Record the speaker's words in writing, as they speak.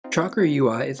Chakra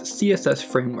UI is a CSS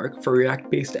framework for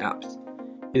React-based apps.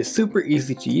 It is super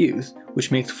easy to use,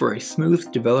 which makes for a smooth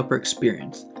developer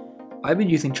experience. I've been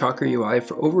using Chakra UI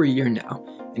for over a year now,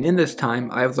 and in this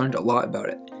time I have learned a lot about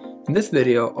it. In this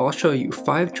video, I'll show you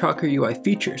 5 Chakra UI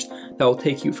features that will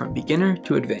take you from beginner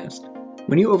to advanced.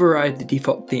 When you override the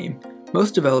default theme,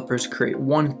 most developers create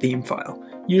one theme file,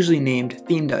 usually named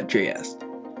theme.js.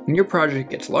 When your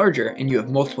project gets larger and you have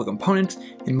multiple components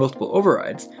and multiple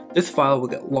overrides, this file will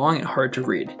get long and hard to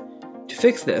read. To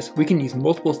fix this, we can use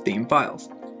multiple theme files.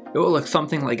 It will look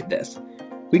something like this.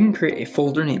 We can create a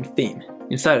folder named theme.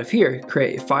 Inside of here,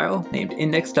 create a file named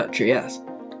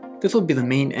index.js. This will be the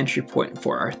main entry point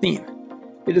for our theme.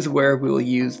 It is where we will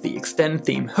use the extend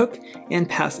theme hook and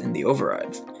pass in the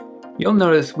overrides. You'll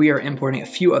notice we are importing a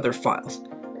few other files.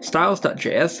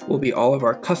 Styles.js will be all of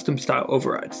our custom style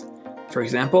overrides. For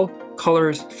example,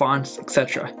 colors, fonts,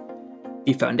 etc.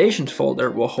 The foundations folder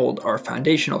will hold our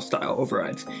foundational style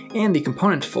overrides, and the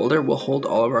components folder will hold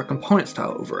all of our component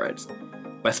style overrides.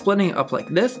 By splitting it up like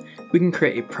this, we can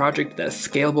create a project that is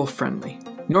scalable friendly.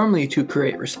 Normally, to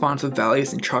create responsive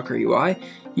values in Chakra UI,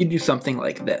 you do something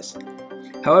like this.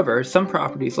 However, some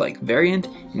properties like variant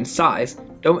and size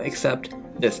don't accept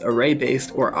this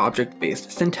array-based or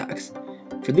object-based syntax.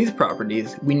 For these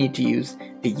properties, we need to use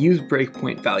the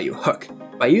useBreakpointValue hook.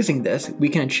 By using this, we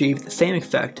can achieve the same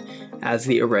effect as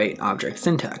the array object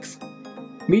syntax.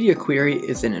 MediaQuery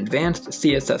is an advanced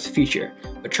CSS feature,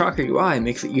 but Chakra UI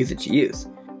makes it easy to use.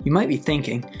 You might be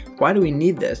thinking, why do we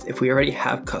need this if we already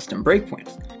have custom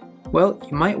breakpoints? Well,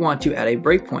 you might want to add a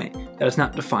breakpoint that is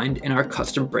not defined in our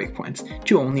custom breakpoints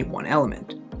to only one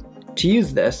element. To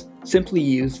use this, simply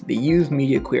use the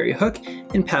useMediaQuery hook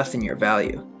and pass in your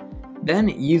value. Then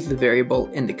use the variable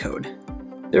in the code.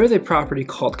 There is a property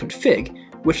called config,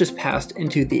 which is passed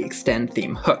into the extend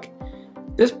theme hook.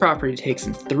 This property takes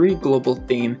in 3 global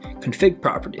theme config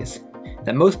properties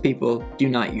that most people do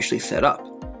not usually set up.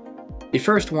 The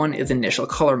first one is initial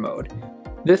color mode.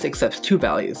 This accepts 2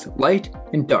 values, light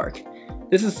and dark.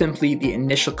 This is simply the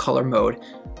initial color mode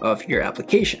of your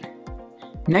application.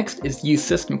 Next is use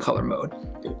system color mode.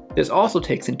 This also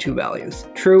takes in 2 values,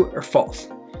 true or false.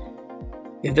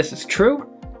 If this is true,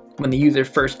 when the user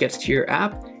first gets to your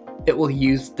app, it will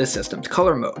use the system's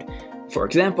color mode. For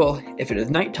example, if it is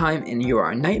nighttime and you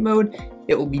are in night mode,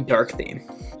 it will be dark theme.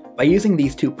 By using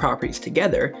these 2 properties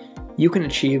together, you can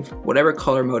achieve whatever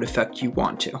color mode effect you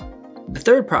want to. The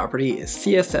third property is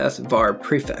CSS var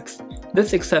prefix.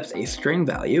 This accepts a string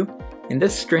value, and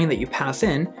this string that you pass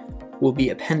in will be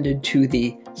appended to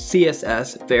the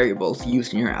CSS variables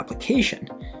used in your application.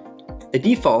 The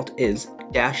default is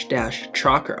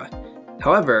 --chakra.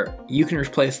 However, you can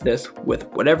replace this with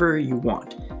whatever you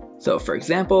want. So for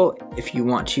example, if you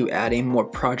want to add a more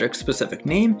project-specific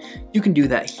name, you can do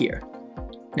that here.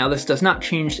 Now this does not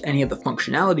change any of the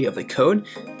functionality of the code,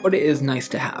 but it is nice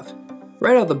to have.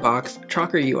 Right out of the box,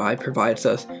 Chakra UI provides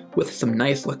us with some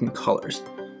nice looking colors.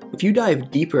 If you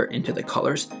dive deeper into the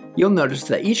colors, you'll notice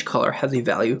that each color has a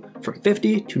value from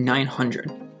 50 to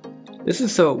 900. This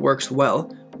is so it works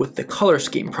well with the color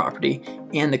scheme property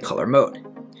and the color mode.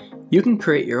 You can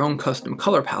create your own custom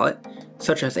color palette,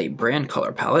 such as a brand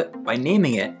color palette, by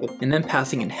naming it and then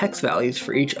passing in hex values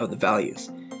for each of the values.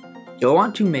 You'll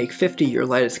want to make 50 your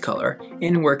lightest color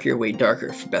and work your way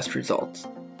darker for best results.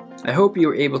 I hope you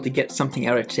were able to get something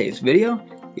out of today's video.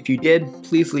 If you did,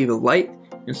 please leave a like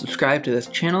and subscribe to this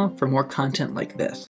channel for more content like this.